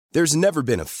There's never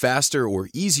been a faster or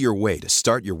easier way to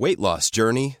start your weight loss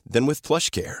journey than with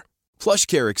PlushCare.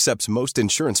 PlushCare accepts most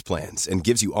insurance plans and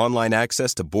gives you online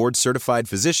access to board-certified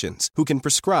physicians who can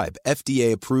prescribe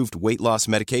FDA-approved weight loss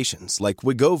medications like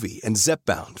Wegovy and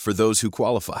Zepbound for those who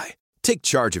qualify. Take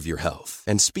charge of your health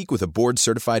and speak with a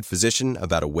board-certified physician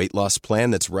about a weight loss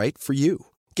plan that's right for you.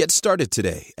 Get started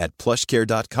today at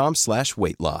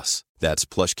plushcare.com/weightloss.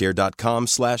 That's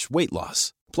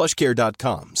plushcare.com/weightloss.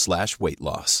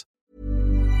 plushcare.com/weightloss.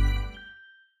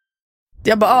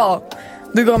 Jag bara,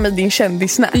 du gav mig din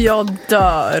kändissnap. Jag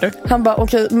dör. Han bara,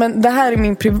 okej, men det här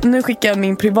är nu skickar jag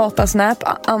min privata snap.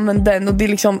 Använd den, och det är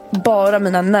liksom bara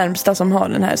mina närmsta som har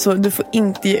den här. Så du får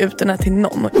inte ge ut den här till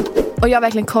någon. Och jag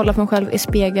verkligen kollade på mig själv i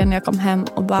spegeln när jag kom hem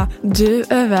och bara, du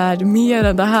är värd mer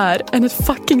än det här. Än ett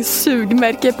fucking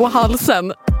sugmärke på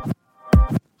halsen.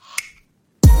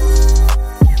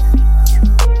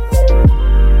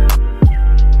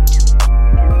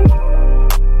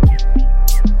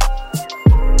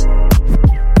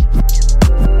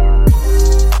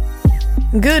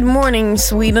 Good morning,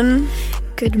 Sweden.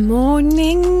 Good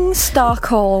morning,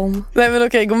 Stockholm. Nej men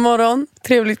okej, god morgon.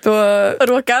 Trevligt att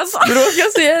Råkas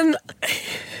igen.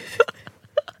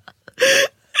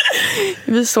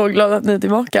 Vi är så glada att ni är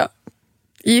tillbaka.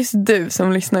 Just du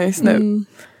som lyssnar just nu.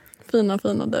 Fina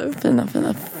du. Fina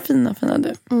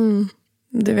du.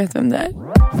 Du vet vem det är.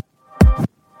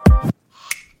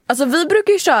 Alltså vi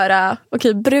brukar ju köra,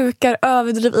 brukar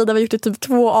överdriva Ida, vi har gjort det typ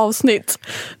 2 avsnitt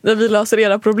där vi löser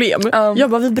era problem. Jag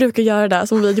bara, vi brukar göra det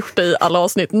som vi har gjort det i alla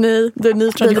avsnitt. Nej, det är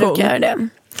ny tradition. Vi brukar göra det.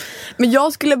 Men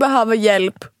jag skulle behöva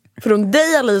hjälp från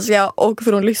dig, Alicia, och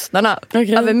från lyssnarna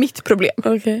över mitt problem.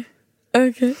 Okej.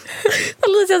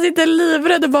 Alicia sitter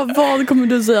livrädd och bara, vad kommer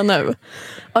du säga nu?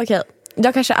 Okej,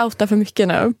 jag kanske outar för mycket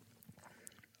nu.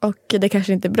 Och det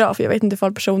kanske inte är bra, för jag vet inte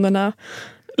ifall personerna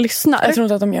lyssnar. Jag tror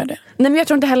inte att de gör det. Nej, men jag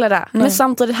tror inte heller det. Men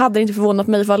samtidigt hade det inte förvånat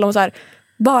mig ifall de så här,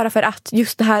 bara för att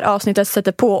just det här avsnittet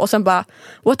sätter på och sen bara,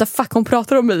 what the fuck, hon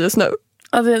pratar om mig just nu.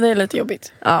 Ja, det är lite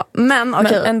jobbigt. Ja, men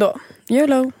okej. Men ändå.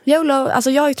 YOLO.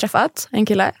 Alltså jag har ju träffat en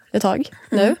kille ett tag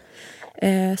nu.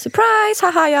 Surprise,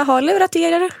 haha, jag har lurat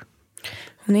er.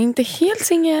 Hon är inte helt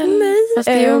singel. Nej. Fast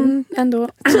det är hon ändå.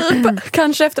 Typ,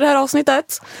 kanske efter det här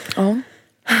avsnittet. Ja.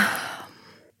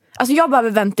 Alltså jag behöver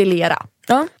ventilera.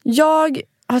 Ja. Jag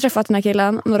har träffat den här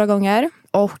killen några gånger.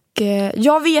 Och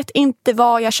jag vet inte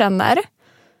vad jag känner.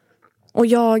 Och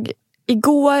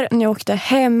igår när jag åkte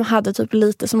hem hade typ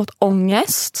lite som åt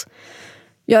ångest.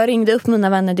 Jag ringde upp mina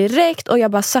vänner direkt. Och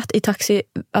jag bara satt i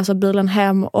bilen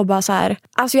hem och bara så här.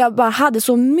 Alltså jag bara hade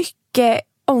så mycket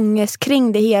ångest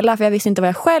kring det hela, för jag visste inte vad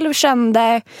jag själv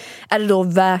kände. Är det då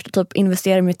värt att typ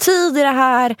investera min tid i det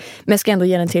här, men jag ska ändå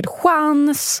ge den till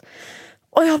chans?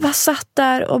 Och jag bara satt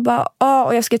där och bara,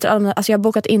 och jag skrev till alla mina, alltså jag har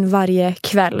bokat in varje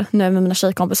kväll nu med mina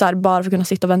tjejkompisar bara för att kunna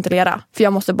sitta och ventilera, för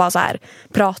jag måste bara så här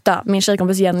prata. Min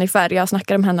tjejkompis Jennifer, jag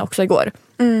snackade med henne också igår.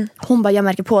 Hon bara, jag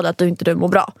märker på det att du inte mår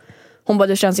bra. Hon bara,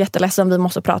 du känns jätteledsen, vi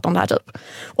måste prata om det här typ.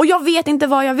 Och jag vet inte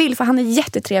vad jag vill, för han är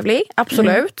jättetrevlig,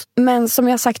 absolut. Men som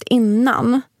jag sagt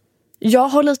innan, jag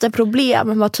har lite problem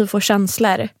med att typ få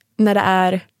känslor när det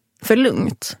är för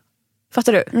lugnt.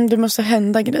 Fattar du? Det måste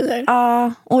hända grejer.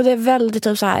 Ja, och det är väldigt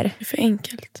typ så här. Det är för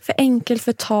enkelt. För enkelt,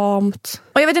 för tamt.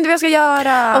 Och jag vet inte vad jag ska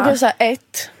göra. Okej, så här,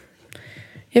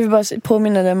 jag vill bara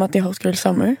påminna dig om att det är Hot Girl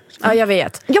Summer. Ja, jag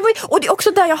vet. Och det är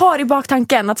också där jag har i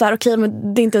baktanken att så här, okej,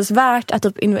 men det är inte ens värt att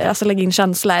typ lägga in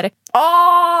känslor.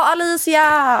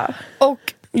 Alicia! Och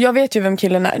jag vet ju vem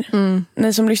killen är.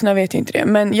 Ni som lyssnar vet ju inte det,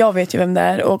 men jag vet ju vem det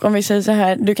är. Och om vi säger så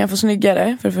här, du kan få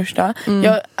snyggare för det första.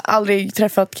 Jag har aldrig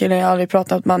träffat killen, jag har aldrig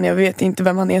pratat med han. Jag vet inte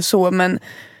vem han är så, men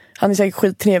han är säkert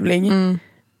skittrevlig.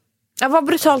 Jag var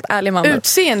brutalt ärlig, man.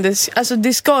 Utseende, alltså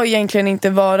det ska egentligen inte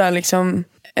vara liksom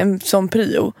en sån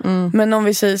prio. Men om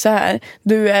vi säger så här,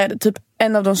 du är typ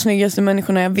en av de snyggaste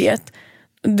människorna jag vet.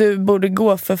 Du borde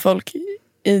gå för folk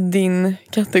i din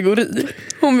kategori,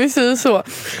 om vi säger så.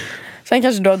 Sen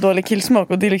kanske du har dålig killsmak,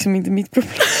 och det är liksom inte mitt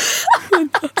problem.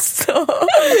 Så.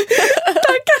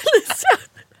 Tack, Alicia.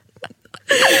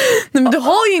 Nej, men du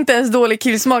har ju inte ens dålig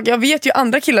killsmak. Jag vet ju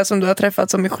andra killar som du har träffat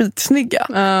som är skitsnygga.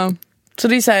 Så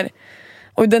det är så här,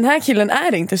 och den här killen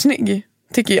är inte snygg,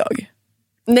 tycker jag.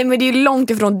 Nej, men det är långt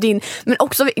ifrån din. Men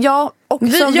också, jag och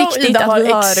Ida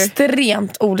har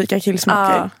extremt olika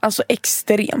killsmaker. Alltså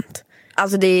extremt.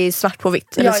 Alltså det är svart på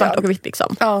vitt. Eller svart och vitt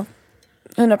liksom. Ja,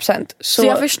 100%. Så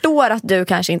jag förstår att du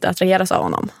kanske inte attraheras av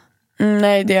honom.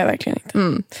 Nej, det är jag verkligen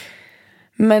inte.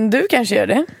 Men du kanske gör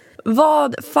det.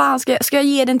 Vad fan, ska jag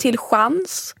ge den till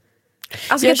chans?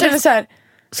 Alltså, jag känner så här,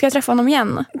 Ska jag träffa honom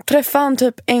igen? Träffa han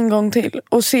typ en gång till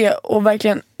och se och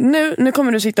verkligen nu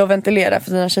kommer du sitta och ventilera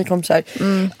för dina tjejkompisar.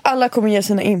 Alla kommer ge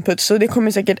sina input, så det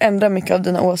kommer säkert ändra mycket av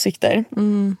dina åsikter.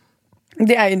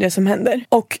 Det är ju det som händer.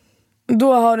 Och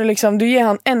då har du liksom, du ger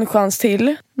han en chans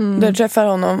till. Du träffar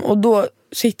honom och då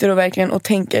sitter du verkligen och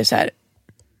tänker så här: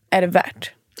 är det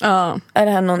värt? Ja. Är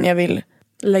det här någon jag vill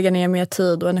lägga ner mer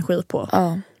tid och energi på?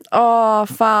 Ja.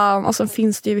 Fan. Och så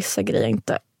finns det ju vissa grejer jag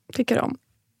inte tycker om.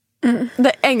 Det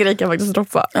är en grej kan jag faktiskt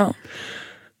droppa. Ja.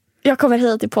 Jag kommer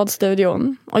hit till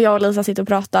poddstudion och jag och Lisa sitter och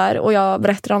pratar och jag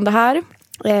berättar om det här.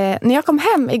 När jag kom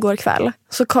hem igår kväll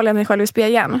så kollade jag mig själv i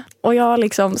spegeln och jag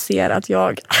liksom ser att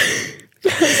jag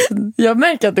Jag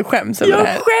märker att du skäms över det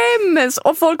här. Jag skäms!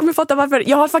 Och folk kommer fatta varför.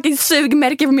 Jag har faktiskt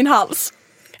sugmärke på min hals.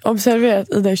 Observera att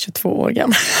Ida är 22 år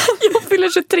gammal. Jag fyller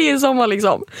 23 i sommar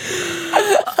liksom.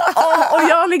 Och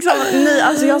jag liksom,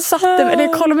 jag satte mig,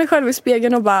 jag kollade mig själv i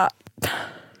spegeln och bara...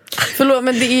 Förlåt,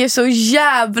 men det är så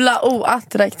jävla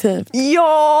oattraktivt.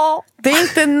 Ja! Det är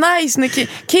inte nice när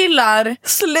killar...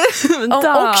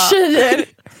 Sluta! Och tjejer.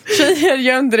 Tjejer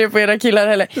gör inte det på era killar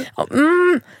heller.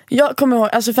 Jag kommer ihåg,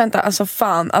 alltså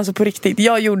på riktigt.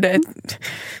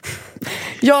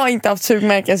 Jag har inte haft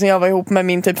sugmärken sen jag var ihop med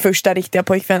min typ första riktiga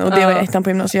pojkvän. Och det var ettan på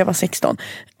gymnasiet, jag var 16.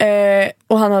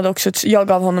 Och han hade också, jag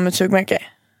gav honom ett sugmärke.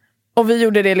 Och vi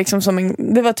gjorde det liksom som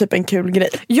det var typ en kul grej.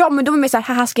 Ja, men de var med såhär,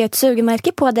 haha, ska jag ett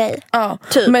sugmärke på dig? Ja,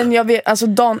 typ. Men jag vet, alltså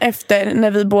dagen efter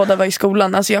när vi båda var i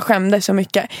skolan, alltså jag skämde så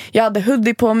mycket. Jag hade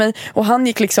hoodie på mig och han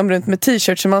gick liksom runt med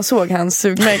t-shirt så man såg hans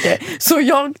sugmärke. Så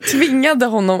jag tvingade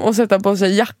honom att sätta på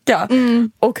sig jacka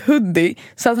och hoodie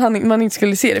så att man inte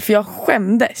skulle se det, för jag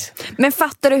skämdes. Men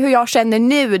fattar du hur jag känner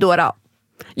nu då?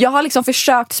 Jag har liksom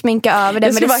försökt sminka över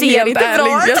det, men det ser inte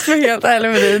bra. Jag ska vara helt ärlig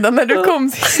med dig. När du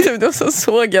kom till studion så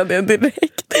såg jag det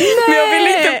direkt. Nej. Men jag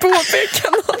ville inte påpeka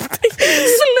någonting.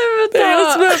 Sluta!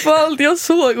 Jag svär på allt jag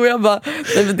såg. Och jag bara,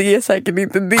 nej men det är säkert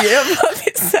inte det. Jag bara,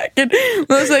 det är säkert.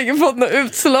 Man har säkert fått något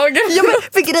utslag. Ja, men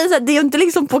för grejen är det är inte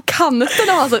liksom på kanten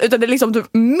av halsen, utan det är liksom typ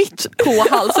mitt på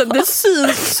halsen. Det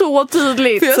syns så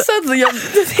tydligt. För jag satt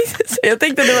jag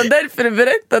tänkte att det var därför du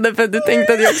berättade. För att du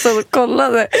tänkte att jag också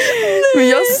kollade. Men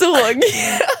jag såg.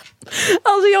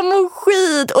 Alltså jag mår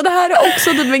skit. Och det här är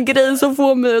också typ en grej som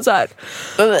får mig så här.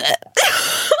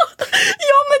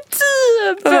 Ja, men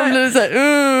typ. Och man blir så här,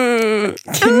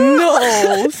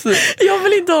 knas. Jag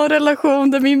vill inte ha en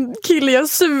relation där min kille har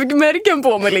sugmärken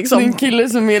på mig liksom. Din kille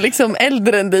som är liksom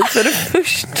äldre än dig för det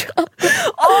första.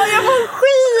 Jag mår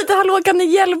skit. Hallå, kan ni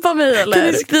hjälpa mig eller? Kan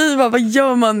ni skriva, vad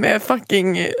gör man med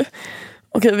fucking...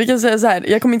 Okej, vi kan säga så här.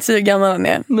 Jag kommer inte säga hur gammal han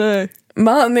är. Nej.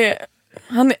 Men han är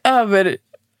över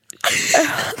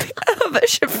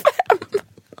 25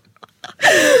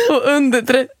 och under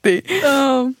 30.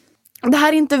 Det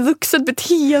här är inte vuxet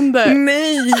beteende.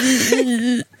 Nej.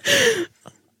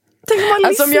 Tänk om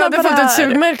alltså om jag hade fått ett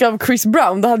sugmärke av Chris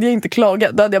Brown, då hade jag inte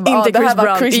klagat. Då hade jag bara, inte det här Chris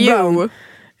var Chris Brown.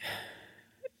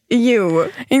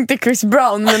 Inte Chris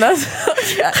Brown, men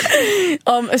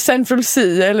alltså Central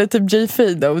C eller typ J.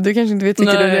 Fido. Du kanske inte vet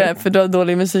vilka det är, för du har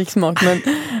dålig musiksmak. Men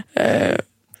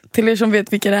till er som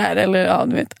vet vilka det är, eller ja,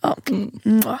 du vet. Ja.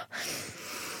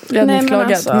 Jag hade inte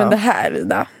klagat, alltså. Men det här,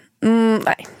 Ida.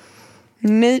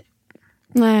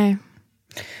 Nej.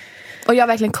 Och jag har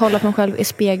verkligen kollat på mig själv i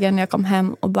spegeln när jag kom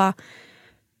hem och bara...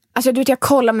 Alltså du vet, jag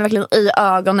kollar mig verkligen i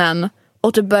ögonen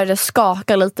och typ började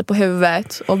skaka lite på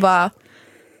huvudet och bara...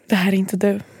 Det här är inte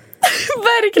du.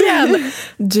 Verkligen!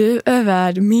 Du är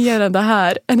värd mer än det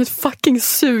här. Än ett fucking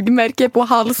sugmärke på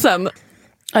halsen.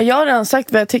 Ja, jag har redan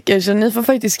sagt vad jag tycker, så ni får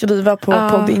faktiskt skriva på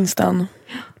poddinstan.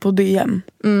 På DM.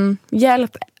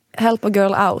 Help a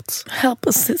girl out. Help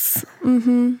a sis.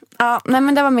 Nej,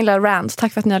 men det var min lilla rant.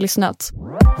 Tack för att ni har lyssnat.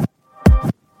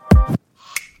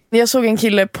 Jag såg en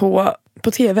kille på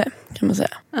tv, kan man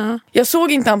säga. Jag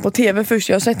såg inte han på tv först.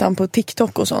 Jag har sett han på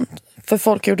TikTok och sånt. För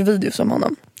folk har gjort videos om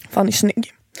honom. För han är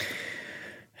snygg.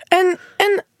 En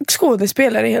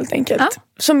skådespelare helt enkelt.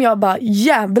 Som jag bara,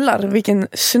 jävlar vilken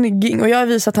snygging. Och jag har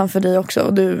visat han för dig också.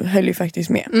 Och du höll ju faktiskt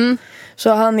med. Så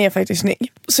han är faktiskt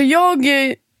snygg. Så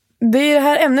det är det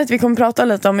här ämnet vi kommer prata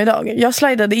lite om idag. Jag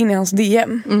slidade in i hans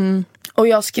DM. Och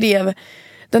jag skrev,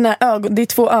 den här det är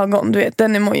 2 ögon, du vet,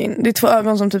 den emojin. Det är 2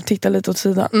 ögon som typ tittar lite åt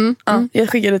sidan. Jag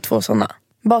skickade 2 sådana.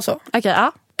 Bara så.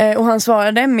 Och han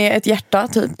svarade med ett hjärta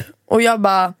typ. Och jag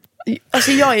bara,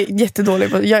 alltså jag är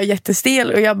jättedålig på, jag är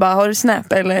jättestel. Och jag bara, har du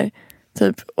Snap eller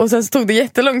typ. Och sen så tog det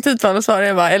jättelång tid för honom att svara.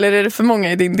 Jag bara, eller är det för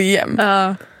många i din DM?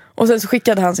 Och sen så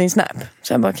skickade han sin Snap.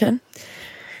 Så jag bara, okej.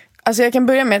 Alltså jag kan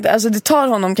börja med, alltså det tar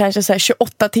honom kanske så här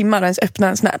 28 timmar att ens öppna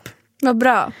en Snap. Vad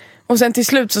bra. Och sen till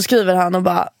slut så skriver han och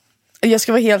bara, jag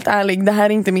ska vara helt ärlig, det här är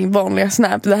inte min vanliga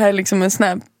snap. Det här är liksom en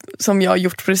snap som jag har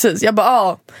gjort precis. Jag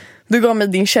bara, du gav mig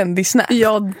din kändis-snap.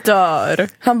 Jag dör.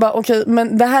 Han bara, okej,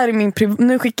 men det här är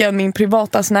nu skickar jag min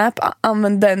privata snap.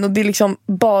 Använd den, och det är liksom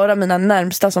bara mina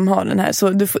närmsta som har den här. Så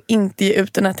du får inte ge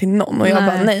ut den här till någon. Och jag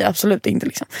bara, nej, absolut inte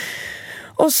liksom.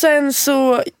 Och sen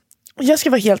så, jag ska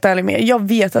vara helt ärlig med, jag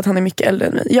vet att han är mycket äldre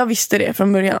än mig. Jag visste det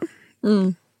från början.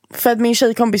 För att min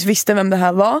tjejkompis visste vem det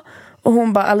här var. Och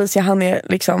hon bara, Alicia, han är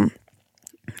liksom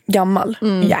gammal.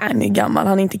 Ja, han är gammal.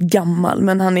 Han är inte gammal,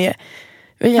 men han är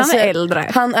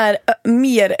äldre. Han är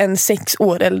mer än 6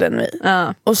 år äldre än mig.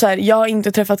 Och så här, jag har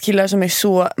inte träffat killar som är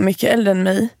så mycket äldre än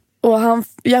mig. Och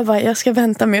jag bara, jag ska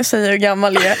vänta med att säga hur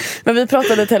gammal jag är. Men vi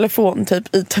pratade telefon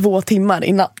typ i 2 timmar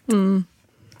i natt.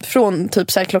 Från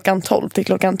typ så här klockan 12 till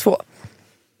klockan 2.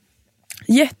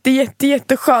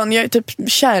 Jätteskön. Jag är typ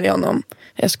kär i honom.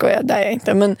 Jag skojar, där är jag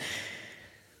inte. Men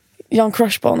jag har en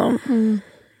crush på honom.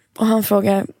 Och han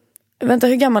frågar, vänta,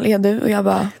 hur gammal är du? Och jag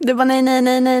bara, det var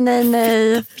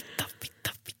nej.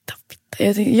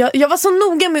 Jag var så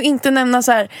noga med att inte nämna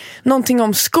så här, någonting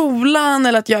om skolan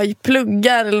eller att jag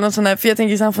pluggar eller något sånt där. För jag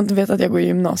tänker så han får inte veta att jag går i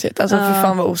gymnasiet. Alltså för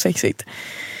fan vad osexigt.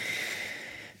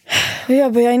 Och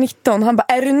jag bara, jag är 19. Han bara,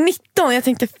 är du 19? Jag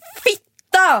tänkte,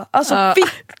 fitta! Alltså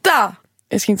fitta!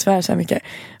 Jag ska inte svära så här mycket.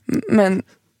 Men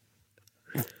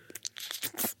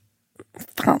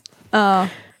fan.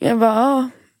 Jag bara,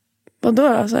 vadå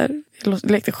då? Så här,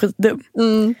 jag lekte skitdum.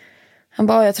 Han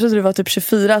bara, jag trodde du var typ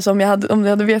 24. Så om du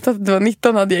hade vetat att du var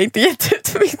 19 hade jag inte gett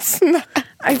ut mitt snap.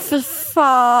 Aj, för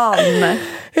fan.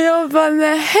 Jag bara,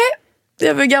 nej.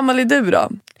 Hur gammal är du då?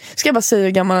 Ska jag bara säga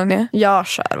hur gammal han är? Jag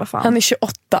kör, vad fan. Han är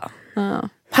 28.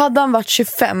 Hade han varit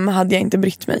 25 hade jag inte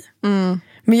brytt mig.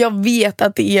 Men jag vet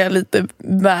att det är lite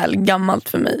väl gammalt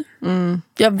för mig.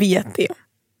 Jag vet det.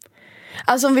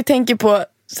 Alltså om vi tänker på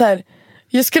så här,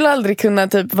 jag skulle aldrig kunna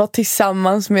typ vara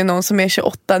tillsammans med någon som är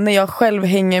 28 när jag själv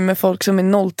hänger med folk som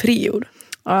är 03 år.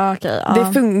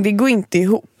 Det går inte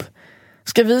ihop.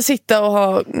 Ska vi sitta och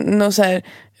ha någon så här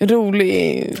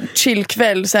rolig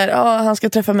chillkväll så här, han ska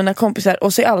träffa mina kompisar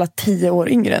och så är alla 10 år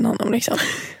yngre än honom liksom.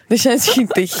 Det känns ju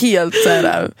inte helt så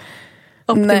här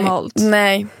optimalt.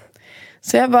 Nej.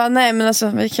 Så jag bara, nej men alltså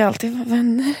vi kan alltid vara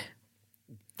vänner.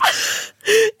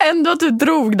 Ändå att du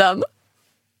drog den.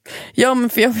 Ja, men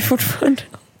för jag har fortfarande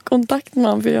kontakt med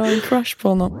honom, för jag har en crush på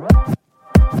honom.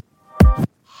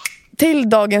 Till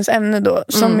dagens ämne då,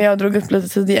 som jag drog upp lite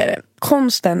tidigare.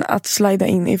 Konsten att slida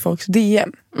in i folks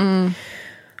DM.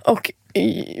 Och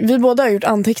vi båda har gjort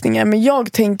anteckningar, men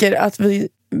jag tänker att vi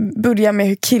börjar med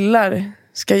hur killar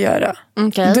ska göra.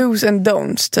 Do's and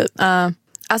don'ts typ.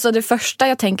 Alltså det första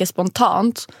jag tänker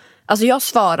spontant, alltså jag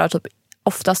svarar typ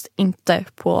oftast inte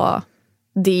på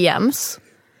DMs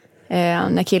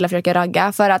när killar försöker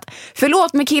ragga. För att,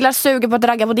 förlåt men killar suger på att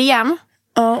ragga på DM.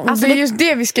 Ja, alltså det är just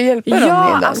det vi ska hjälpa dem med.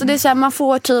 Ja, alltså det är så här, man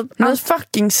får typ... Ni är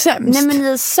fucking sämst. Nej men ni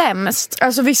är sämst.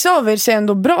 Alltså vissa av er ser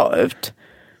ändå bra ut.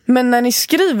 Men när ni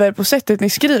skriver på sättet ni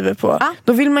skriver på,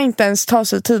 då vill man inte ens ta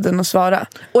sig tiden att svara.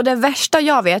 Och det värsta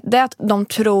jag vet, det är att de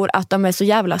tror att de är så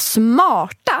jävla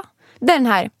smarta. Den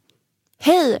här,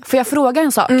 hej, får jag fråga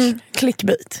en sak?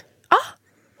 Clickbait.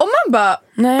 Och man bara,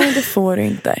 nej det får du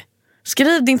inte.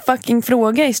 Skriv din fucking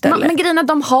fråga istället. Men grejen är att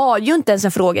de har ju inte ens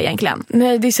en fråga egentligen.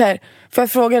 Nej, det är så här, får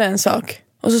jag fråga dig en sak?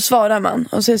 Och så svarar man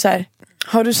och så är det så här,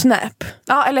 har du Snap?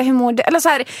 Ja, eller hur mår du? Eller så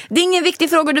här, det är ingen viktig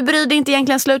fråga, du bryr dig inte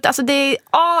egentligen slut. Alltså det är,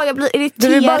 jag blir irriterad. Du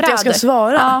vill bara att jag ska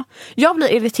svara? Ja, jag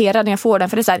blir irriterad när jag får den.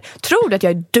 För det är så här, tror du att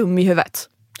jag är dum i huvudet?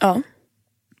 Ja.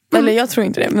 Eller jag tror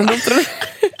inte det, men de tror det.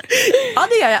 Ja,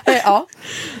 det gör jag. Ja.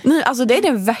 Nej, alltså det är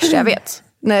det värsta jag vet.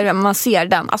 När man ser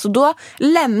den, alltså då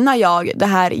lämnar jag det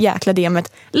här jäkla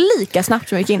DMet lika snabbt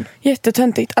som jag gick in.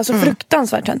 Jättetöntigt, alltså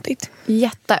fruktansvärt töntigt.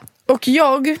 Jätte. Och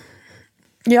jag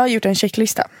har gjort en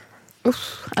checklista.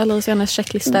 Alicianes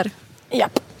checklistor. Ja,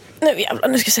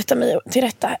 nu ska jag sätta mig till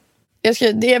rätta här.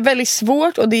 Det är väldigt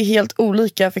svårt och det är helt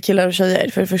olika för killar och tjejer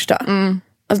för det första.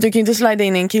 Alltså du kan inte slida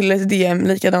in i en killes DM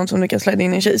likadant som du kan slida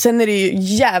in i en tjej. Sen är det ju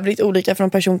jävligt olika från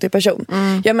person till person.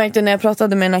 Jag märkte när jag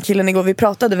pratade med den här killen igår, vi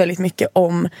pratade väldigt mycket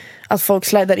om att folk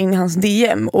slidar in i hans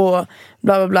DM och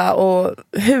bla bla bla och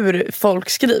hur folk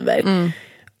skriver.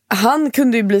 Han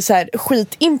kunde ju bli så här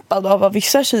skitimpad av vad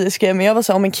vissa tjejer skrev, men jag var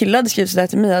så här, om en kille hade skrivit sådär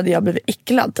till mig hade jag blivit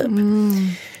äcklad typ.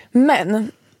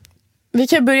 Men vi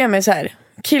kan börja med så här,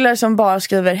 killar som bara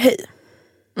skriver hej.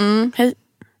 Hej.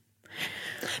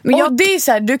 Men det är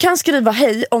så här, du kan skriva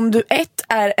hej om du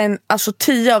är en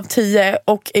 10 av 10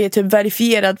 och är typ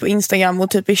verifierad på Instagram och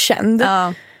typ är känd.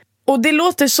 Och det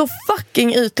låter så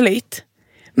fucking ytligt.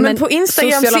 Men på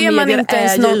Instagram ser man inte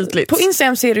ens på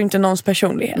Instagram ser du inte någons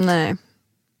personlighet. Nej.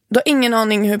 Du har ingen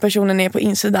aning hur personen är på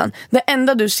insidan. Det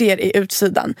enda du ser är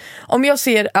utsidan. Om jag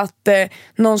ser att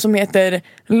någon som heter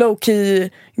Lowkey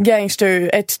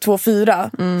Gangster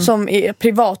 124 som är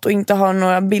privat och inte har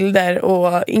några bilder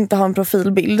och inte har en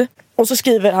profilbild, och så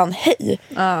skriver han hej,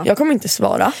 jag kommer inte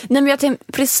svara. Nej, men jag tänkte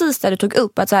precis där du tog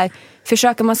upp att så här,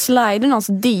 försöker man slida någons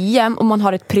DM om man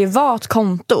har ett privat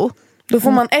konto, då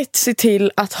får man se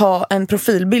till att ha en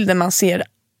profilbild där man ser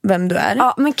vem du är.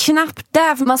 Ja, men knappt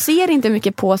där, för man ser inte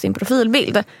mycket på sin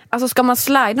profilbild. Alltså ska man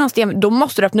slida någonstans, då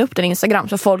måste du öppna upp din Instagram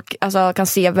så folk kan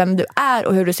se vem du är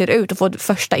och hur du ser ut och få ett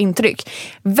första intryck.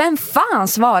 Vem fan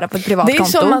svarar på ett privat konto? Det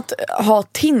är som att ha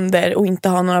Tinder och inte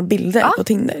ha några bilder på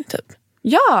Tinder typ.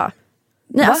 Ja.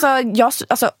 Nej,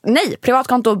 nej,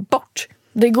 privatkonto bort.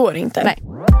 Det går inte. Nej.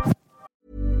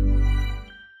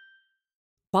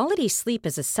 Quality sleep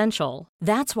is essential.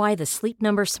 That's why the Sleep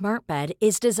Number Smart Bed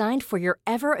is designed for your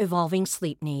ever-evolving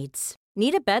sleep needs.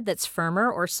 Need a bed that's firmer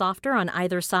or softer on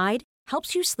either side?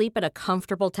 Helps you sleep at a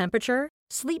comfortable temperature?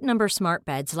 Sleep Number Smart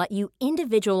Beds let you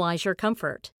individualize your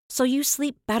comfort, so you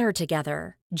sleep better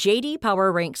together. JD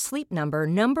Power ranks Sleep Number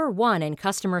 #1 in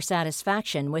customer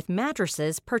satisfaction with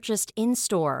mattresses purchased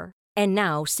in-store. And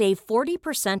now, save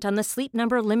 40% on the Sleep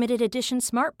Number Limited Edition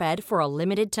Smart Bed for a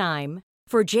limited time.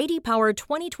 For JD Power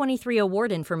 2023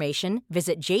 award information,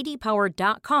 visit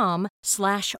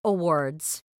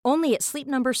jdpower.com/awards. Only at Sleep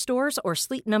Number stores or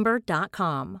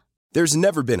sleepnumber.com. There's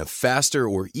never been a faster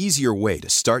or easier way to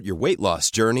start your weight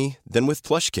loss journey than with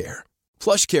PlushCare.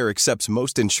 PlushCare accepts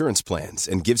most insurance plans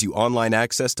and gives you online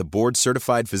access to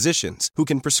board-certified physicians who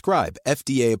can prescribe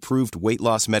FDA-approved weight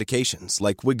loss medications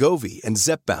like Wegovy and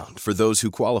Zepbound for those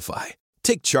who qualify.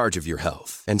 Take charge of your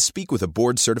health and speak with a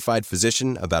board-certified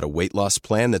physician about a weight loss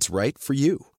plan that's right for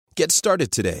you. Get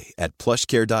started today at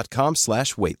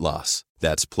plushcare.com/weightloss.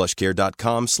 That's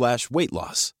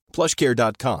plushcare.com/weightloss.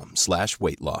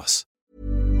 plushcare.com/weightloss.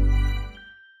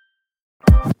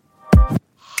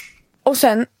 Och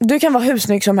sen, du kan vara hur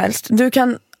snygg som helst. Du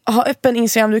kan ha öppen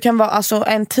Instagram, du kan vara alltså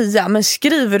en 10. Men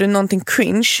skriver du någonting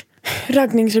cringe,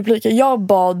 raggningsrepliker. Jag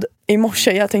bad i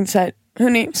morse, jag tänkte så här: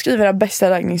 hörni, skriv era bästa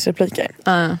raggningsrepliker.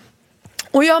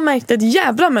 Och jag märkte ett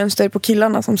jävla mönster på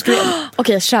killarna som skrev.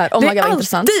 Okej, kör. Det är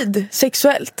alltid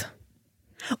sexuellt.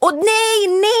 Och nej,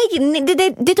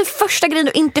 det är det första grejen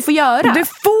du inte får göra. Du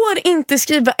får inte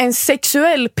skriva en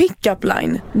sexuell pick-up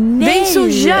line. Nej. Det är så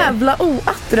jävla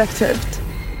oattraktivt.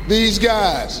 These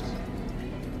guys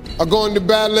are going to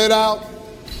battle it out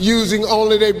using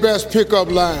only their best pick-up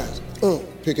lines.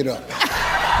 Pick it up.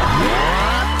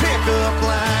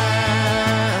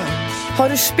 Har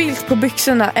du spilt på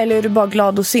byxorna eller är du bara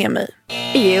glad att se mig?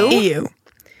 Jo.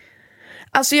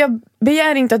 Alltså jag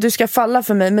begär inte att du ska falla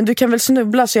för mig, men du kan väl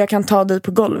snubbla så jag kan ta dig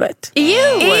på golvet.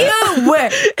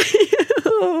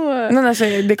 Men alltså,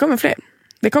 det kommer fler.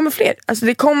 Alltså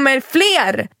det kommer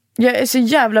fler. Jag är så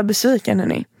jävla besviken,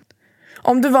 hörni.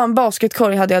 Om du var en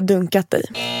basketkorg hade jag dunkat dig.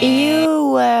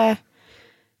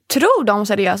 Tror de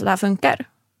seriöst att det här funkar?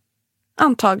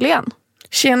 Antagligen.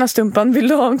 Tjena Stumpan, vill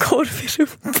du ha en korv i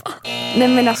rumpan? Nej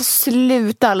men alltså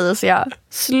sluta, Alicia.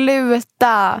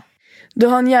 Sluta. Du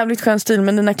har en jävligt skön stil,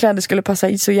 men dina kläder skulle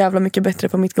passa så jävla mycket bättre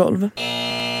på mitt golv.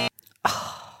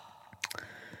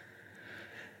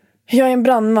 Jag är en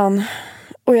brandman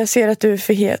och jag ser att du är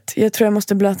för het. Jag tror jag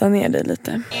måste blöta ner dig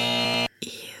lite.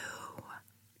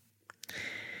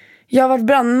 Jag har varit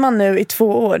brandman nu i 2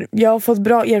 år. Jag har fått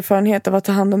bra erfarenhet av att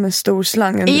ta hand om en stor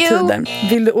slang under tiden.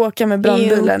 Vill du åka med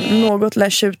brandbilen? Något lär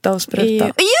tjuta och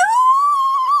spruta.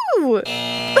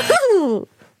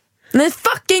 Ni är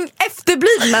fucking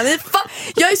efterblivna.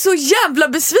 Jag är så jävla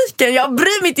besviken. Jag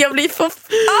bryr mig inte. Jag blir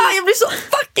så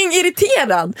fucking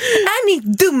irriterad. Är ni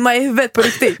dumma i huvudet på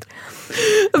riktigt?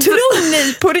 Tror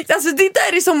ni på riktigt? Alltså det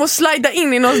där är som att slida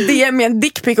in i någons DM med en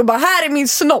dickpic och bara, här är min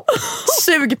snopp.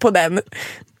 Sug på den.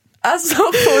 Alltså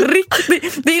på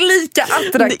riktigt. Det är lika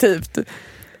attraktivt.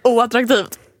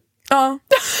 Oattraktivt. Ja.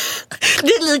 Det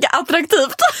är lika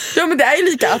attraktivt. Ja men det är ju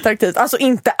lika attraktivt. Alltså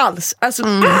inte alls. Alltså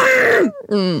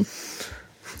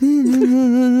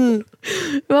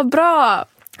Vad bra.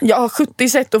 Jag har 70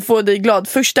 sätt att få dig glad.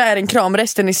 Första är en kram,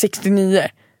 resten är 69.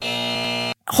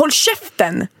 Håll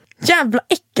käften. Jävla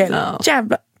äckel.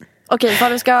 Jävla. Okej,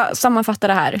 vad du ska sammanfatta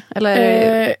det här?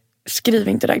 Eller skriv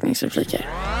inte raggningsrepliker.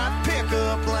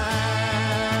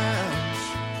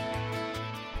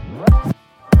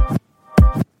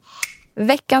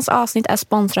 Veckans avsnitt är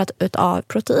sponsrat utav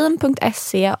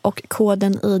protein.se och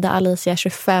koden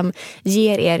IDAALICIA25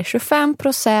 ger er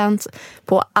 25%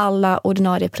 på alla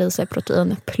ordinarie priser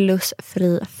protein plus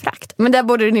fri frakt. Men det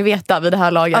borde ni veta vid det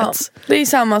här laget. Ja, det är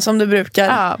samma som det brukar.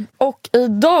 Ja. Och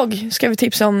idag ska vi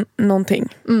tipsa om någonting.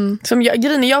 Som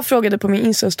jag frågade på min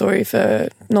Insta-story för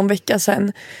någon vecka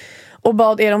sedan och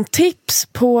bad er om tips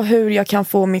på hur jag kan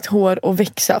få mitt hår att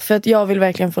växa. För att jag vill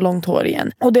verkligen få långt hår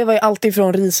igen. Och det var ju alltid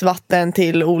från risvatten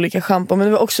till olika shampoo. Men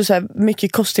det var också så här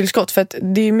mycket kosttillskott. För att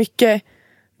det är mycket,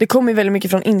 det kommer väldigt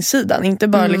mycket från insidan. Inte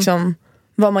bara liksom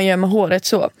vad man gör med håret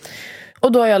så.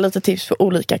 Och då har jag lite tips på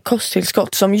olika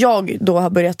kosttillskott som jag då har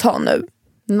börjat ta nu.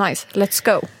 Nice, let's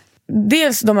go.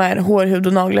 Dels de här hårhud-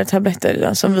 och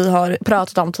naglartabletter som vi har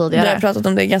pratat om tidigare. Jag har pratat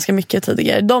om det ganska mycket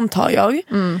tidigare. De tar jag.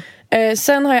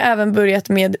 Sen har jag även börjat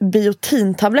med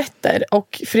biotintabletter.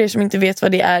 Och för er som inte vet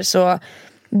vad det är så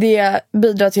det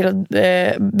bidrar till att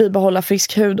bibehålla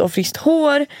frisk hud och friskt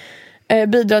hår.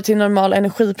 Bidrar till normal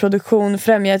energiproduktion,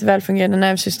 främjar ett välfungerande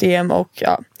nervsystem och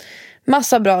ja,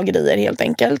 massa bra grejer helt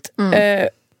enkelt.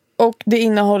 Och det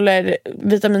innehåller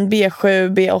vitamin B7,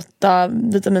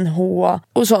 B8, vitamin H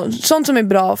och sånt som är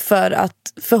bra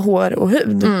för hår och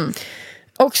hud.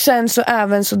 Och sen så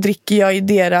även så dricker jag i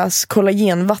deras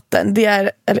kollagenvatten.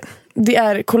 Det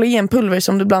är kollagenpulver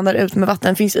som du blandar ut med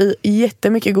vatten. Finns i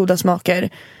jättemycket goda smaker.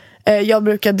 Jag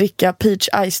brukar dricka peach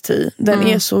iced tea. Den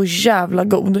är så jävla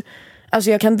god.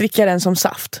 Alltså jag kan dricka den som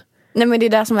saft. Nej men det är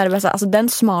det som är det bästa, alltså den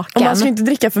smaken. Och man ska inte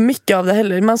dricka för mycket av det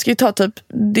heller. Man ska ju ta typ,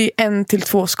 det är 1 till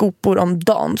 2 skopor om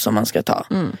dagen som man ska ta.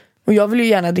 Och jag vill ju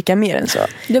gärna dricka mer än så.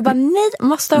 Du bara nej,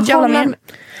 måste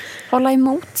hålla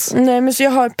emot. Nej men så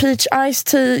jag har peach iced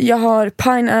tea, jag har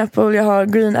pineapple, jag har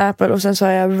green apple och sen så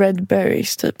har jag red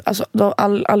berries typ. Alltså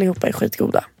allihopa är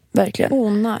skitgoda.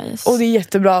 Verkligen. Nice. Och det är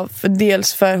jättebra för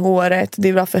dels för håret, det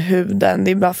är bra för huden,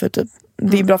 det är bra för typ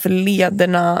det är bra för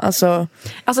lederna. Alltså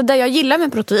det jag gillar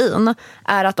med protein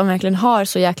är att de verkligen har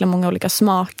så jäkla många olika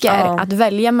smaker att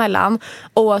välja mellan.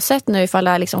 Oavsett nu ifall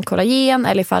det är liksom kollagen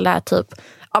eller ifall det är typ,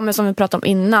 men som vi pratade om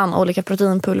innan, olika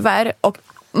proteinpulver och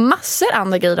massor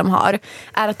andra grejer de har,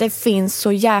 är att det finns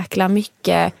så jäkla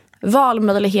mycket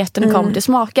valmöjligheter när det kommer till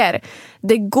smaker.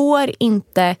 Det går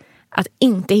inte att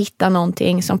inte hitta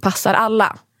någonting som passar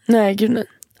alla. Nej, gud nej.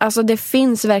 Alltså det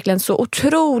finns verkligen så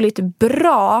otroligt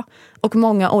bra och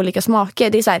många olika smaker.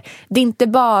 Det är så här, det är inte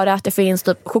bara att det finns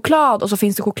typ choklad och så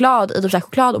finns det choklad i typ så här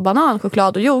choklad och banan,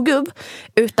 choklad och jordgubb,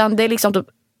 utan det är liksom typ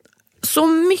så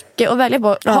mycket att välja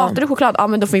på. Hatar du choklad? Ja,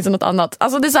 men då finns det något annat.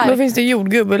 Alltså det är så här, då finns det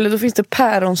jordgubb eller då finns det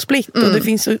päronsplitt och det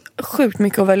finns så sjukt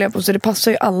mycket att välja på så det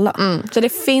passar ju alla. Så det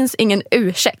finns ingen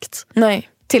ursäkt. Nej.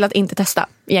 Till att inte testa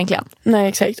egentligen. Nej,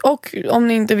 exakt. Och om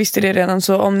ni inte visste det redan,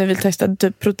 så om ni vill testa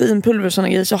typ proteinpulver och såna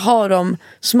grejer, så har de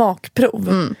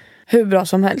smakprov. Hur bra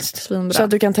som helst. Svinbra. Så att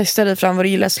du kan testa dig fram vad du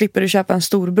gillar. Slipper du köpa en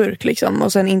stor burk liksom,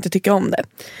 och sen inte tycka om det.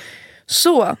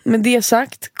 Så med det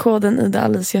sagt, koden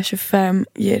IDAALICIA25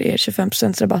 ger er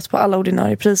 25% rabatt på alla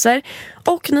ordinarie priser.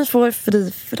 Och ni får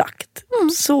fri frakt.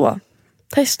 Så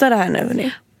testa det här nu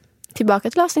hörni. Tillbaka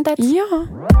till avsnittet. Ja.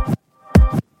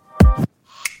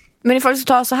 Men ifall vi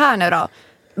ska ta så här nu då.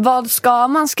 Vad ska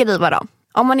man skriva då?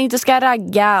 Om man inte ska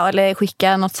ragga eller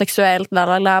skicka något sexuellt,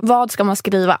 vad ska man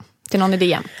skriva till någon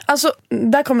idé? Alltså,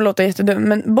 där kommer det låta jättedumt,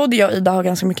 men både jag och Ida har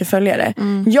ganska mycket följare.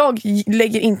 Jag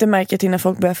lägger inte märke till när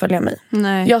folk börjar följa mig.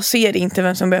 Nej. Jag ser inte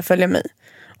vem som börjar följa mig.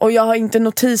 Och jag har inte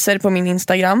notiser på min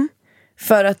Instagram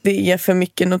för att det är för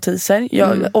mycket notiser.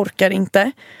 Jag orkar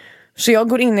inte. Så jag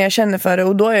går in när jag känner för det,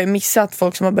 och då har jag missat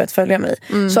folk som har börjat följa mig.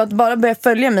 Så att bara börja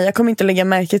följa mig, jag kommer inte lägga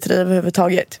märke till det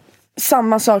överhuvudtaget.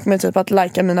 Samma sak med typ att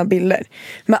likea mina bilder.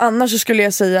 Men annars så skulle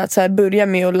jag säga att så här, börja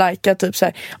med att likea typ så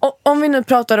här. Om vi nu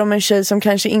pratar om en tjej som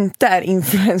kanske inte är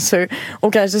influencer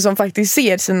och kanske som faktiskt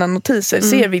ser sina notiser,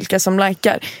 ser vilka som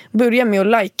likar. Börja med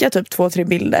att likea typ 2-3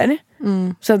 bilder.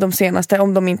 Så de senaste,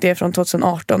 om de inte är från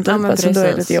 2018 typ, alltså då är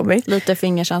det lite jobbigt. Lite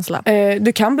fingerkänsla.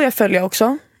 Du kan börja följa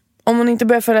också. Om hon inte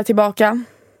börjar följa tillbaka,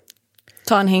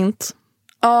 ta en hint.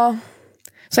 Ja.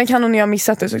 Sen kan hon ju ha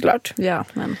missat det såklart. Ja,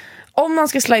 men om man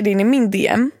ska slida in i min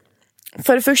DM,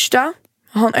 för det första,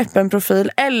 ha en öppen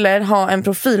profil eller ha en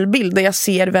profilbild där jag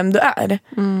ser vem du är.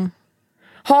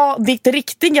 Ha ditt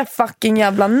riktiga fucking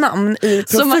jävla namn i profilen.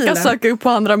 så man kan söka upp på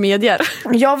andra medier.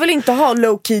 Jag vill inte ha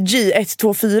Lowkey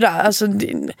G124. Alltså,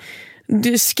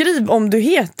 du skriv om du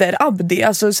heter Abdi.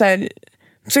 Alltså, så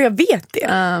jag vet det.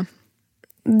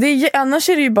 Annars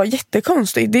är det ju bara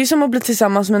jättekonstigt. Det är som att bli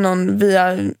tillsammans med någon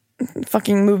via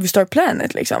fucking Movistar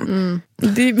Planet liksom.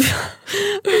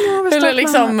 Eller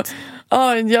liksom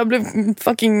jag blev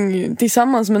fucking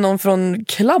tillsammans med någon från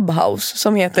Clubhouse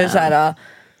som heter så här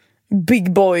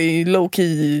big boy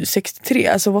low-key 63.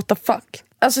 Alltså what the fuck.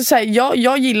 Alltså så här,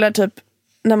 jag gillar typ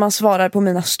när man svarar på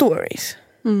mina stories.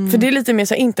 För det är lite mer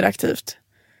så här interaktivt.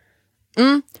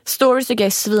 Stories tycker jag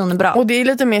är svinbra. Och det är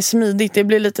lite mer smidigt. Det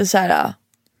blir lite så här.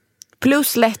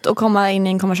 Plus lätt att komma in i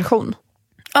en konversation.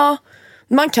 Ja,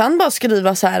 man kan bara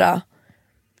skriva så här.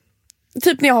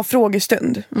 Typ när jag har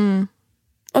frågestund.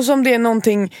 Och så om det är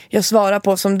någonting jag svarar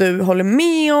på som du håller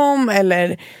med om,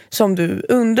 eller som du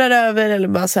undrar över, eller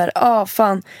bara så här,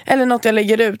 fan. Eller något jag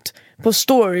lägger ut på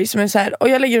stories som är så här, och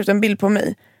jag lägger ut en bild på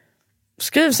mig.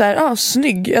 Skriv så här,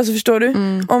 snygg. Alltså förstår du?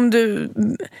 Om du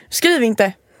skriv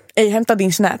inte, hämta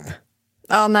din snap.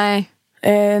 Nej.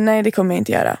 Nej, det kommer jag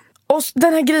inte göra. Och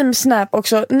den här grejen med snap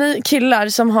också. Ni killar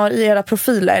som har i era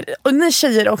profiler, och ni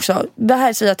tjejer också, det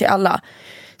här säger jag till alla.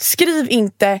 Skriv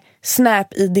inte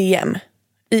snap i DM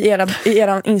i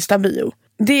era Insta-bio.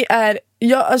 Det här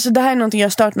är någonting jag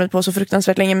har stört mig på så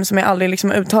fruktansvärt länge, men som jag aldrig liksom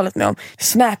har uttalat mig om.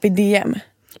 Snap i DM.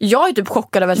 Jag är typ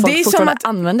chockad över att folk fortfarande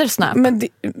använder snap. Men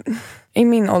i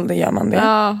min ålder gör man det.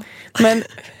 Ja. Men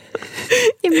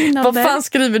i min ålder. Vad fan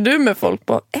skriver du med folk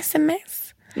på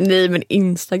sms? Nej, men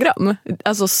Instagram.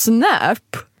 Alltså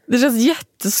snap. Det känns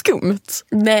jätteskumt.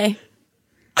 Nej.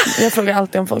 Jag frågar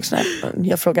alltid om folk snap.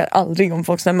 Jag frågar aldrig om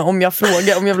folk snap. Men om jag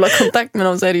vill ha kontakt med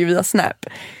någon så är det ju via snap.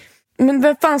 Men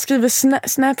vem fan skriver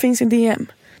snap finns i DM?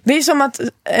 Det är som att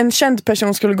en känd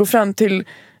person skulle gå fram till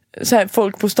så här,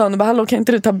 folk på stan och bara, hallå,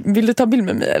 vill du ta bild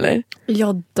med mig eller?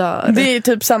 Jag dör. Det är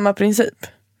typ samma princip.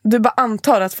 Du bara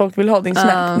antar att folk vill ha din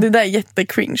snap. Det där är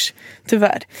jättecringe,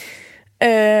 tyvärr.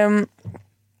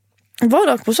 Var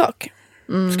rakt på sak.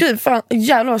 Skriv, fan,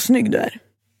 jävlar vad snygg du är.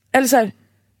 Eller så här,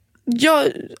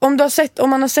 om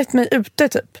man har sett mig ute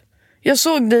typ. Jag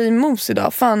såg dig i Mos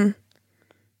idag, fan.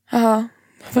 Haha,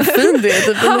 vad fin du är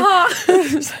typ.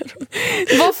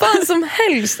 Vad fan som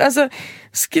helst. Alltså,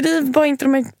 skriv bara inte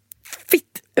de här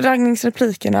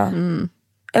raggningsreplikerna.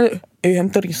 Eller, jag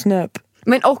hämtar din snap.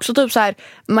 Men också typ så här,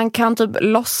 man kan typ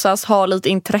låtsas ha lite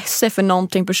intresse för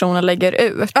någonting personen lägger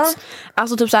ut.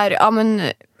 Alltså typ så här, ja men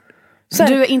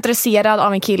du är intresserad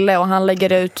av en kille och han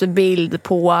lägger ut bild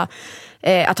på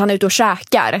att han är ute och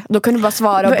käkar. Då kan du bara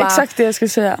svara och bara, exakt det jag skulle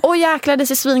säga. Åh jäklar, det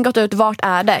ser svingott ut, vart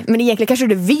är det? Men egentligen kanske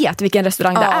du vet vilken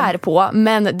restaurang det är på,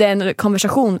 men den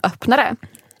konversation öppnare.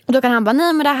 Och då kan han bara,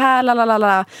 nej men det här,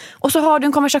 lalalala. Och så har du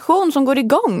en konversation som går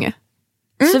igång.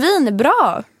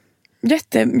 Svinbra.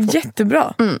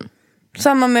 Jättebra.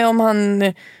 Samma med om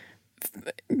han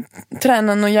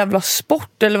tränar någon jävla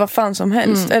sport eller vad fan som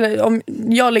helst. Eller om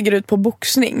jag lägger ut på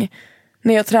boxning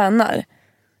när jag tränar.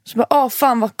 Så bara,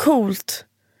 fan vad coolt.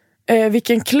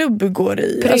 Vilken klubb du går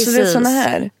i. Precis. Alltså det är såna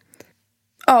här.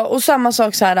 Ja, och samma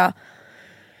sak så här.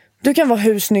 Du kan vara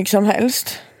hur snygg som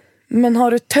helst. Men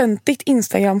har du töntigt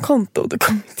Instagram-konto, då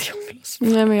kommer inte jag vilja svara.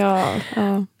 Nej men ja.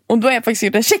 Och då har jag faktiskt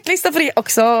gjort en checklista för det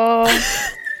också.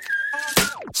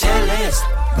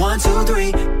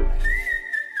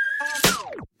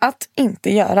 Att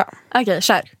inte göra. Okej,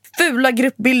 kör. Fula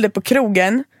gruppbilder på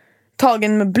krogen,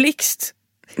 tagen med blixt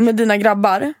med dina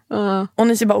grabbar. Och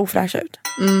ni ser bara ofräscha ut.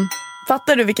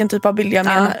 Fattar du vilken typ av bild jag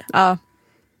menar?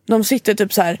 De sitter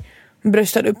typ så här,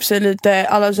 bröstar upp sig lite,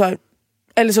 alla så här,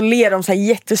 eller så ler de så här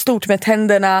jättestort med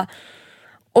tänderna.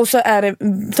 Och så är det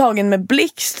tagen med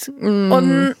blixt. Och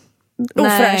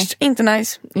ofräscht, inte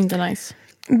nice. Inte nice.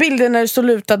 Bilder när du står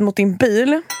lutad mot din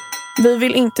bil. Vi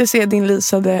vill inte se din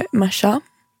leasade Merca.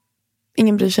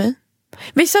 Ingen bryr sig.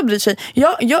 Vissa bryr sig.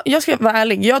 Jag ska vara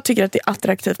ärlig. Jag tycker att det är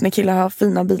attraktivt när killar har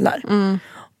fina bilar.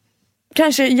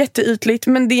 Kanske jätteytligt,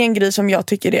 men det är en grej som jag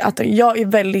tycker är attraktivt. Jag är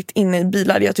väldigt inne i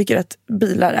bilar. Jag tycker att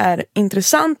bilar är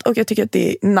intressant och jag tycker att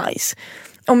det är nice.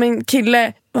 Om en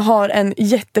kille har en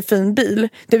jättefin bil,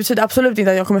 det betyder absolut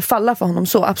inte att jag kommer falla för honom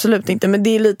så, absolut inte. Men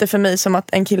det är lite för mig som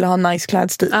att en kille har nice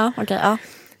klädstil.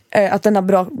 Att den har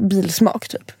bra bilsmak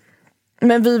typ.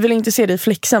 Men vi vill inte se dig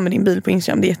flexa med din bil på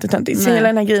Instagram. Det är jättetöntigt. Sen hela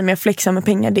den här grejen med att flexa med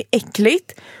pengar, det är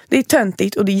äckligt, det är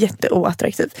töntigt och det är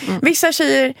jätteoattraktivt. Vissa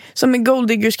tjejer som är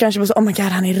golddiggers kanske bara så, oh my god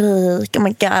han är rik, oh my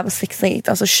god vad sexigt.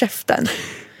 Alltså käften.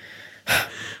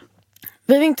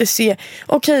 Vi vill inte se.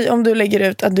 Okej, om du lägger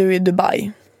ut att du är i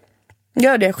Dubai,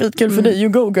 gör det, skitkul för dig. You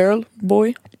go girl,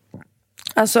 boy.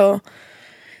 Alltså,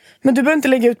 men du behöver inte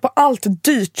lägga ut på allt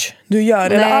dyrt du gör.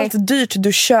 Nej. Eller allt dyrt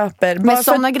du köper. Men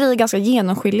sådana grejer är ganska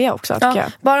genomskilliga också, tycker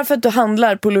jag. Bara för att du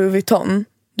handlar på Louis Vuitton,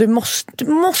 du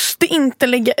måste inte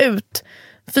lägga ut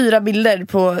 4 bilder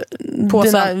på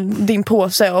din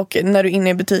påse och när du är inne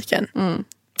i butiken.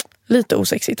 Lite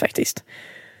osexigt faktiskt.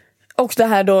 Och det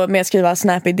här då med att skriva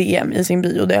snap i DM i sin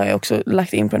bio, det har jag också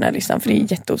lagt in på den här listan för det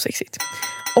är jätteosexigt.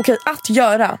 Okej, att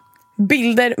göra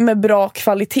bilder med bra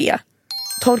kvalitet.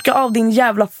 torka av din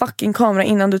jävla fucking kamera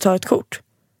innan du tar ett kort.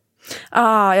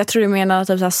 Jag tror du menar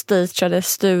typ såhär stagade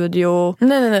studio.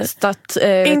 Nej.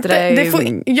 Inte,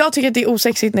 jag tycker att det är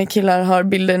osexigt när killar har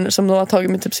bilder som de har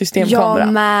tagit med typ systemkamera.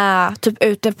 Jag med. Typ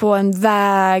ute på en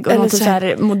väg och eller något så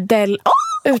här modell.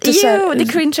 Det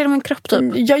är cringe i min kropp typ.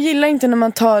 Jag gillar inte när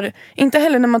man tar, inte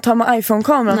heller när man tar med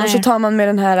iPhone-kameran. Nej. Och så tar man med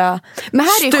den här men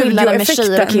här är skillnaden med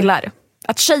tjejer och killar.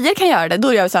 Att tjejer kan göra det,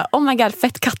 då gör vi såhär, oh my god,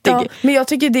 fett kattig. Ja, men jag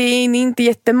tycker det är inte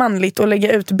jättemanligt att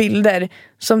lägga ut bilder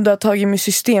som du har tagit med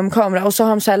systemkamera. Och så har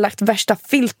de så här lagt värsta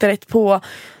filtret på.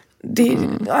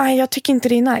 Jag tycker inte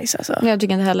det är nice alltså. Jag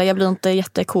tycker inte heller, jag blir inte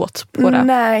jättekåt på det.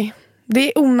 Nej, det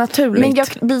är onaturligt. Men jag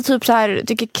blir typ så här,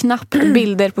 tycker knappt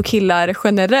bilder på killar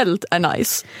generellt är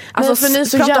nice. Alltså för ni är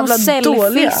så prata jävla om selfies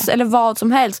dåliga. Eller vad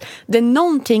som helst. Det är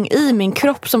någonting i min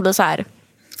kropp som blir så här.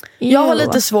 Jag har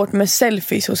lite svårt med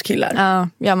selfies hos killar. Ja,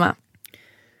 jag med.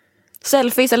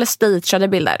 Selfies eller stageade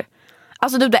bilder.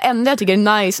 Alltså det enda jag tycker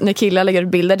är nice när killar lägger ut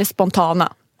bilder, det är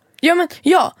spontana.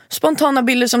 Ja, spontana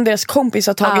bilder som deras kompis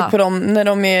har tagit på dem när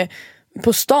de är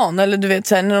på stan. Eller du vet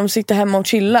så här, när de sitter hemma och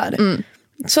chillar.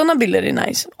 Såna bilder är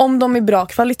nice. Om de är bra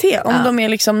kvalitet. Om de är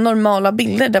liksom normala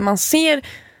bilder där man ser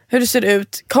hur det ser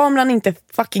ut. Kameran är inte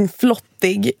fucking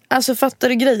flottig. Alltså fattar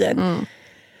du grejen?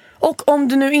 Och om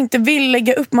du nu inte vill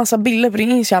lägga upp massa bilder på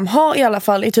din Instagram, ha i alla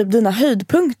fall i typ dina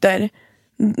höjdpunkter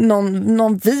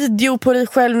någon video på dig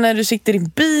själv när du sitter i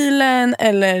bilen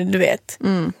eller du vet.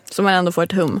 Så man ändå får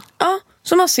ett hum. Ja,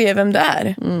 så man ser vem det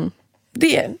är.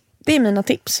 Det är mina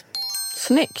tips.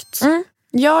 Snyggt.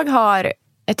 Jag har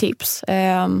ett tips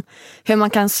hur man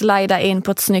kan slida in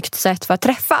på ett snyggt sätt för att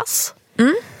träffas.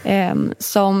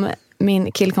 Som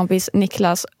min killkompis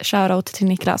Niklas, shoutout till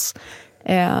Niklas,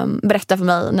 berättade för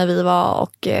mig när vi var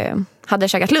och hade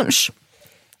käkat lunch.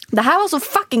 Det här var så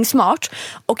fucking smart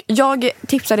och jag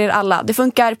tipsar er alla. Det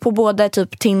funkar på både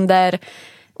typ Tinder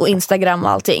och Instagram och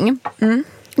allting.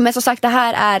 Men som sagt, det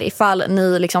här är ifall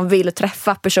ni liksom vill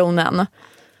träffa personen.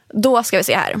 Då ska vi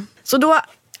se här. Så då,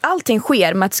 allting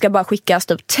sker med att det ska bara skickas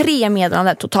typ 3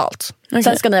 meddelanden totalt. Okay.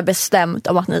 Sen ska ni ha bestämt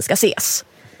om att ni ska ses.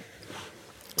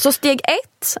 Så steg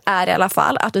 1 är i alla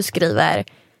fall att du skriver: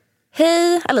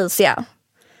 hej Alicia,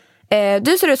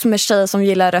 du ser ut som en tjej som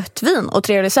gillar rött vin och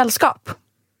trevlig sällskap.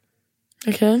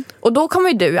 Okay. Och då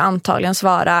kommer du antagligen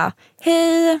svara: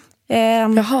 hej,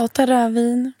 jag hatar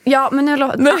rödvin. Ja,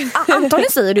 men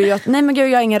antagligen säger du ju att nej men gud,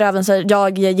 jag är ingen rödvin, så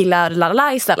jag gillar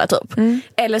lalala istället typ.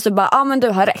 Eller så bara, men du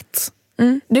har rätt.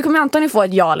 Du kommer antagligen få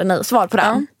ett ja eller nej svar på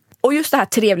det. Och just det här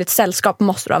trevligt sällskap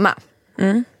måste du ha med.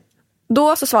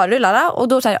 Då så svarar du lala och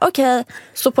då säger okej,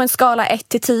 så på en skala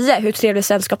 1-10, hur trevligt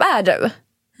sällskap är du?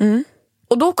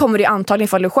 Och då kommer du antagligen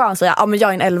få chans att säga, men jag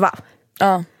är en 11.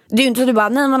 Det är ju inte så att du bara,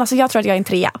 nej men alltså jag tror att jag är en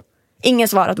 3. Ingen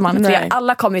svarar att man är en 3.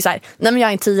 Alla kommer ju så här, nej men jag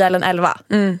är en 10 eller en 11.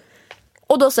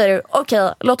 Och då säger du,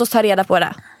 okej, låt oss ta reda på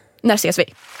det. När ses vi?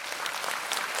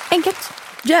 Enkelt.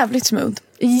 Jävligt smooth.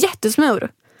 Jättesmooth.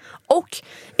 Och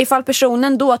ifall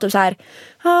personen då typ så här,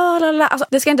 alltså,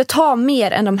 det ska inte ta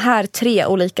mer än de här 3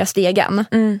 olika stegen.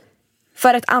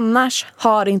 För att annars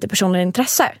har inte personen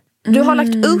intresse. Du har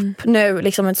lagt upp nu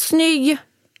liksom en snygg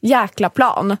jäkla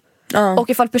plan. Och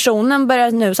ifall personen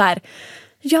börjar nu så här,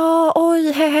 ja,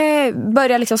 oj, hehe,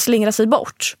 börjar liksom slingra sig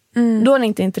bort, då är den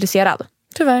inte intresserad.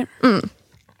 Tyvärr.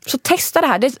 Så testa det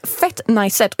här, det är ett fett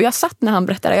nice sätt. Och jag satt när han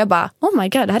berättade, jag bara, oh my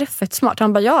god, det här är fett smart.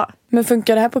 Han bara, ja. Men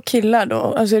funkar det här på killar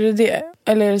då? Alltså är det?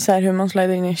 Eller är det så här hur man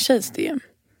slider in i en tjejs DM?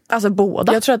 Alltså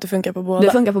båda. Jag tror att det funkar på båda.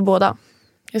 Det funkar på båda.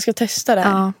 Jag ska testa det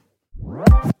här.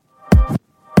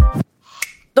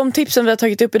 De tipsen vi har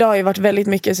tagit upp idag har ju varit väldigt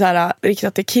mycket så här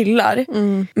riktat till killar.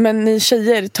 Men ni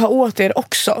tjejer, ta åt er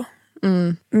också.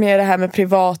 Med det här med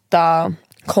privata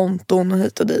konton och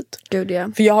hit och dit. Gud, ja.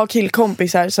 För jag har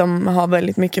killkompisar som har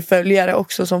väldigt mycket följare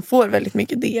också, som får väldigt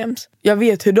mycket DMs. Jag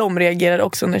vet hur de reagerar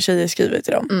också när tjejer skriver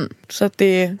till dem. Så att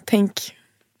tänk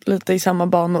lite i samma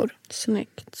banor.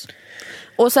 Snyggt.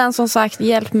 Och sen som sagt,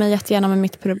 hjälp mig jättegärna med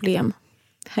mitt problem.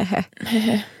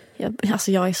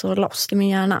 Jag är så lost i min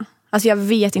hjärna. Alltså jag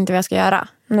vet inte vad jag ska göra.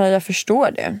 Nej, jag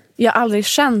förstår det. Jag har aldrig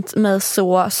känt mig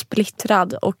så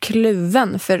splittrad och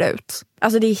kluven förut.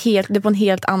 Alltså det är på en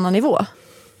helt annan nivå.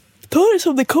 Ta det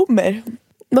som det kommer.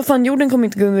 Vad fan, jorden kommer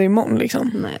inte gå under imorgon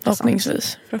liksom. Nej,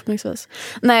 Förhoppningsvis.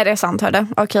 Nej, det är sant, hörde.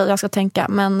 Okej, jag ska tänka,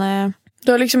 men...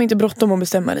 Du har liksom inte bråttom att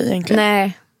bestämma dig egentligen.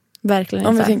 Nej, verkligen inte.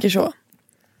 Om vi tänker så.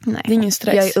 Nej. Det är ingen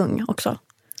stress. Jag är ung också.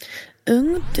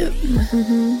 Ung och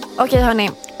dum. Okej, hörni.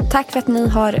 Tack för att ni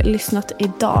har lyssnat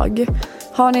idag.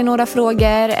 Har ni några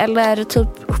frågor eller typ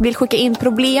vill skicka in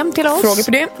problem till oss?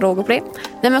 Frågor på det.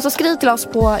 Nej, men så skriv till oss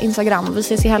på Instagram. Vi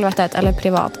ses i helvetet eller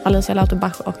privat. Alicia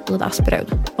Lauterbach och Ida Asperud.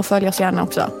 Och följ oss gärna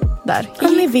också. där.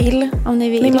 Om ni vill. Om ni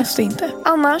vill. Ni måste inte.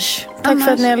 Annars, tack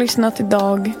för att ni har lyssnat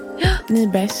idag. Ni är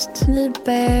bäst. Ni är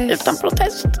bäst. Utan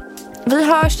protest. Vi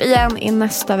hörs igen i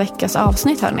nästa veckas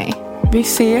avsnitt, hörni. Vi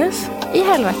ses. I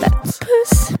helvetet.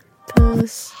 Puss.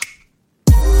 Puss.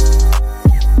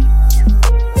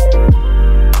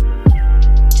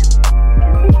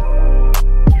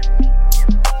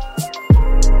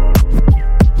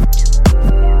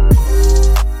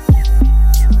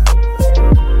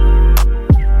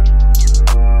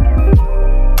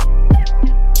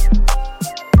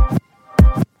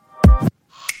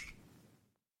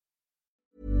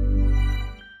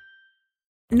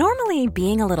 Normally,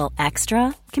 being a little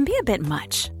extra can be a bit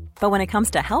much, but when it comes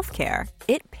to healthcare,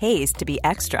 it pays to be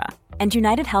extra. And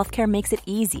United Healthcare makes it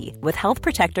easy with Health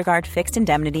Protector Guard fixed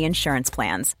indemnity insurance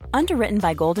plans. Underwritten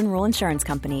by Golden Rule Insurance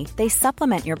Company, they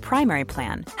supplement your primary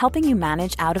plan, helping you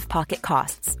manage out-of-pocket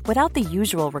costs without the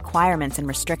usual requirements and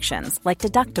restrictions like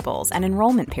deductibles and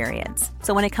enrollment periods.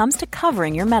 So when it comes to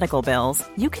covering your medical bills,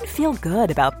 you can feel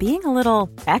good about being a little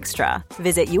extra.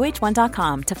 Visit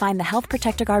uh1.com to find the Health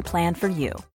Protector Guard plan for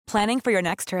you. Planning for your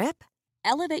next trip?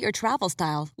 Elevate your travel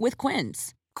style with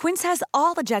Quince. Quince has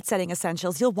all the jet-setting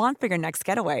essentials you'll want for your next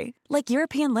getaway, like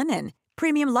European linen,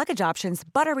 premium luggage options,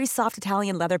 buttery soft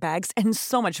Italian leather bags, and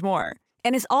so much more.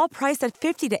 And is all priced at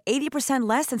 50 to 80%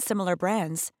 less than similar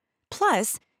brands.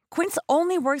 Plus, Quince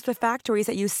only works with factories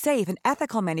that use safe and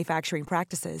ethical manufacturing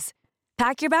practices.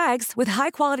 Pack your bags with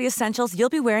high-quality essentials you'll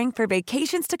be wearing for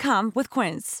vacations to come with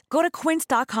Quince. Go to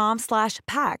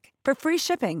quince.com/pack for free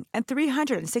shipping and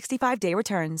 365-day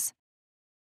returns.